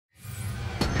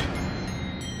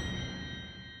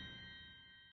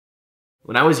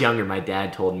When I was younger, my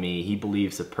dad told me he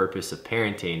believes the purpose of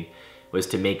parenting was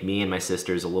to make me and my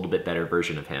sisters a little bit better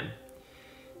version of him.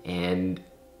 And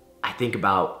I think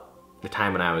about the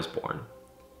time when I was born.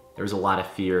 There was a lot of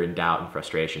fear and doubt and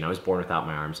frustration. I was born without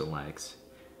my arms and legs.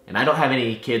 And I don't have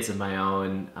any kids of my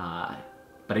own,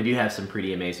 but I do have some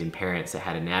pretty amazing parents that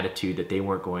had an attitude that they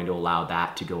weren't going to allow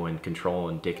that to go and control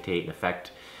and dictate and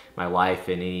affect my life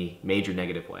in any major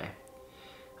negative way.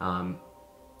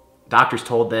 Doctors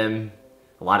told them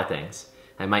a lot of things.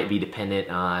 I might be dependent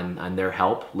on their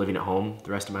help living at home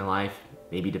the rest of my life,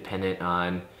 maybe dependent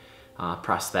on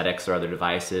prosthetics or other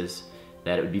devices,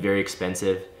 that it would be very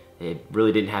expensive. They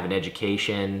really didn't have an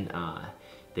education.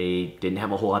 They didn't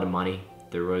have a whole lot of money.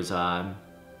 There was, I'm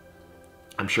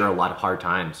sure, a lot of hard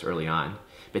times early on.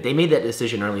 But they made that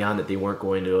decision early on that they weren't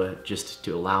going to just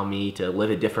to allow me to live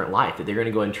a different life, that they're going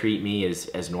to go and treat me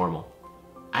as normal.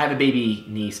 I have a baby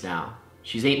niece now.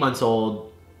 She's 8 months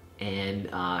old, and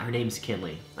her name's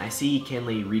Kinley. I see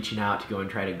Kinley reaching out to go and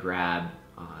try to grab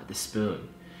the spoon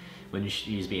when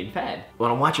she's being fed.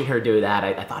 When I'm watching her do that,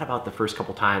 I thought about the first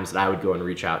couple times that I would go and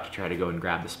reach out to try to go and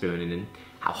grab the spoon, and then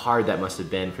how hard that must have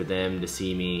been for them to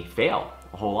see me fail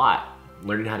a whole lot.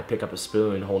 Learning how to pick up a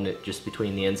spoon, holding it just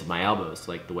between the ends of my elbows,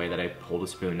 like the way that I hold a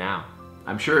spoon now.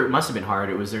 I'm sure it must have been hard.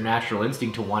 It was their natural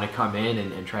instinct to want to come in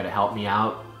and try to help me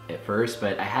out at first,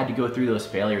 but I had to go through those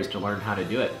failures to learn how to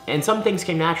do it. And some things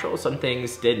came natural, some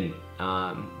things didn't.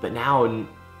 But now in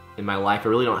my life, I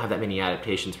really don't have that many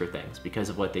adaptations for things because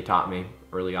of what they taught me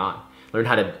early on. Learned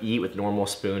how to eat with normal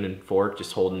spoon and fork,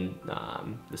 just holding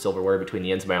the silverware between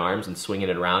the ends of my arms and swinging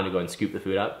it around to go and scoop the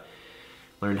food up.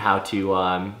 Learned how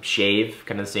to shave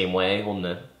kind of the same way, holding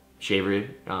the shaver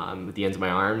with the ends of my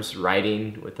arms,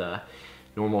 writing with a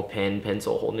normal pen,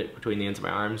 pencil, holding it between the ends of my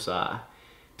arms.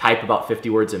 Type about 50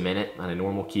 words a minute on a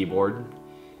normal keyboard.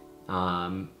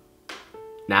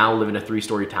 Now live in a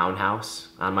 3-story townhouse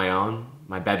on my own.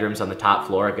 My bedroom's on the top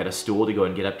floor. I've got a stool to go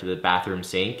and get up to the bathroom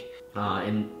sink.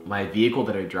 In my vehicle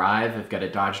that I drive, I've got a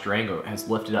Dodge Durango. It has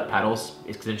lifted up pedals,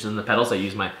 extensions on the pedals. I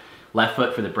use my left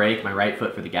foot for the brake, my right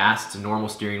foot for the gas. It's a normal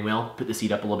steering wheel. Put the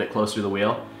seat up a little bit closer to the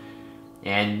wheel.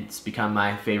 And it's become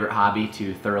my favorite hobby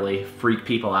to thoroughly freak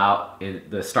people out in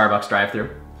the Starbucks drive-thru.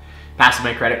 Passing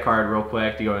my credit card real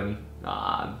quick to go and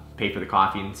pay for the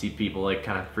coffee and see people like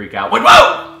kind of freak out. Like,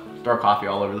 whoa! Throw coffee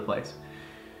all over the place.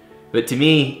 But to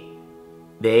me,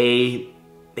 they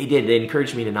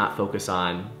encouraged me to not focus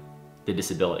on the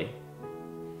disability.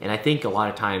 And I think a lot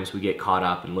of times we get caught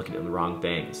up in looking at the wrong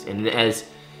things. And as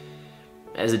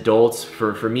adults,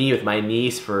 for me with my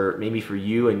niece, maybe for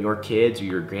you and your kids or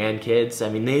your grandkids, I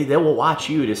mean, they will watch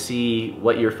you to see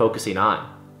what you're focusing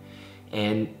on.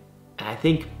 And I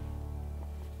think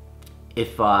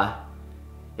if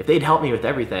they'd helped me with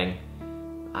everything,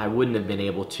 I wouldn't have been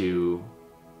able to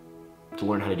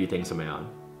learn how to do things on my own.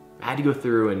 I had to go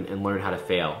through and learn how to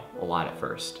fail a lot at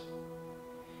first.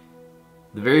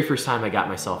 The very first time I got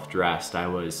myself dressed, I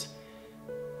was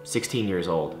 16 years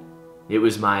old. It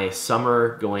was my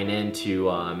summer going into,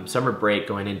 summer break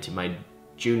going into my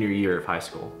junior year of high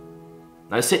school.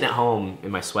 I was sitting at home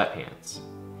in my sweatpants,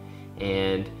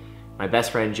 and my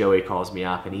best friend Joey calls me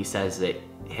up and he says that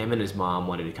him and his mom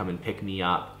wanted to come and pick me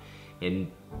up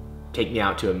and take me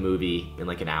out to a movie in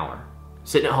like an hour.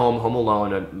 Sitting at home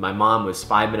alone, my mom was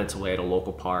 5 minutes away at a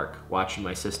local park watching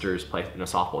my sisters play in a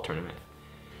softball tournament.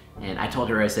 And I told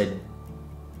her, I said,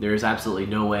 there's absolutely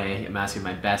no way I'm asking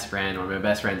my best friend or my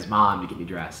best friend's mom to get me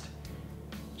dressed.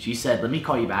 She said, let me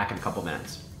call you back in a couple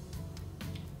minutes.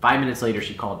 5 minutes later,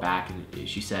 she called back and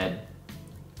she said,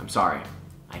 I'm sorry,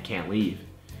 I can't leave.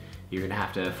 You're gonna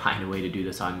have to find a way to do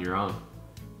this on your own.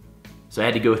 So I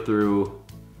had to go through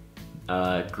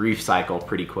a grief cycle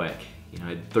pretty quick. You know, I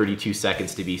had 32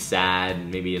 seconds to be sad and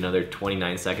maybe another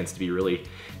 29 seconds to be really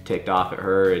ticked off at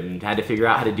her, and had to figure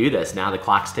out how to do this. Now the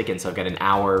clock's ticking, so I've got an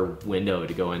hour window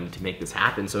to go in to make this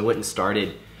happen. So I went and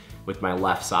started with my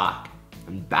left sock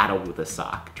and battled with this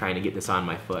sock, trying to get this on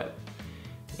my foot.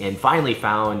 And finally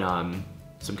found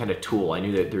some kind of tool. I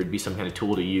knew that there would be some kind of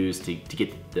tool to use to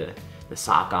get the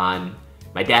sock on.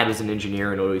 My dad was an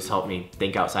engineer and always helped me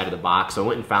think outside of the box, so I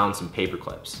went and found some paper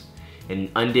clips and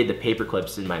undid the paper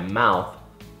clips in my mouth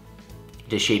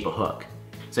to shape a hook.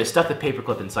 So I stuck the paper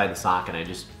clip inside the sock and I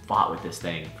just fought with this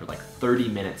thing for like 30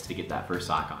 minutes to get that first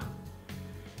sock on.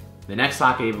 The next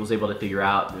sock I was able to figure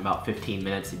out in about 15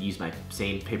 minutes and used my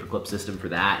same paper clip system for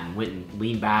that, and went and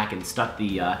leaned back and stuck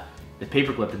the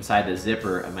paper clip inside the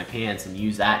zipper of my pants and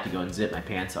used that to go and zip my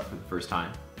pants up for the first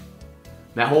time.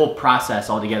 That whole process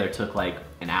altogether took like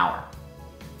an hour.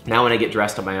 Now when I get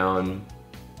dressed on my own,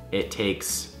 it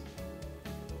takes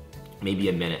maybe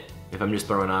a minute If I'm just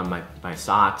throwing on my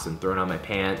socks and throwing on my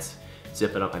pants,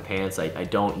 zipping up my pants, I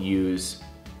don't use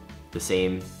the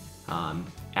same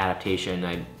adaptation.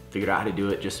 I figured out how to do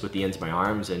it just with the ends of my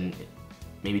arms, and it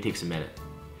maybe takes a minute.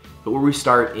 But where we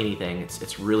start anything,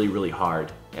 it's really, really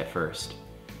hard at first.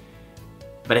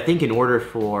 But I think in order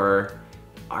for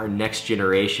our next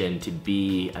generation to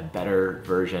be a better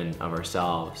version of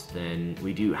ourselves, then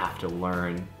we do have to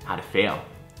learn how to fail.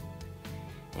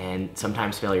 And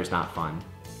sometimes failure is not fun,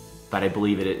 but I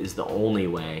believe it is the only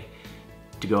way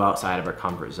to go outside of our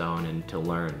comfort zone and to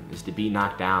learn, is to be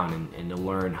knocked down and to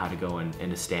learn how to go and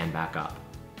to stand back up.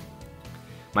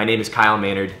 My name is Kyle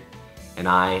Maynard, and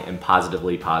I am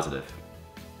positively positive.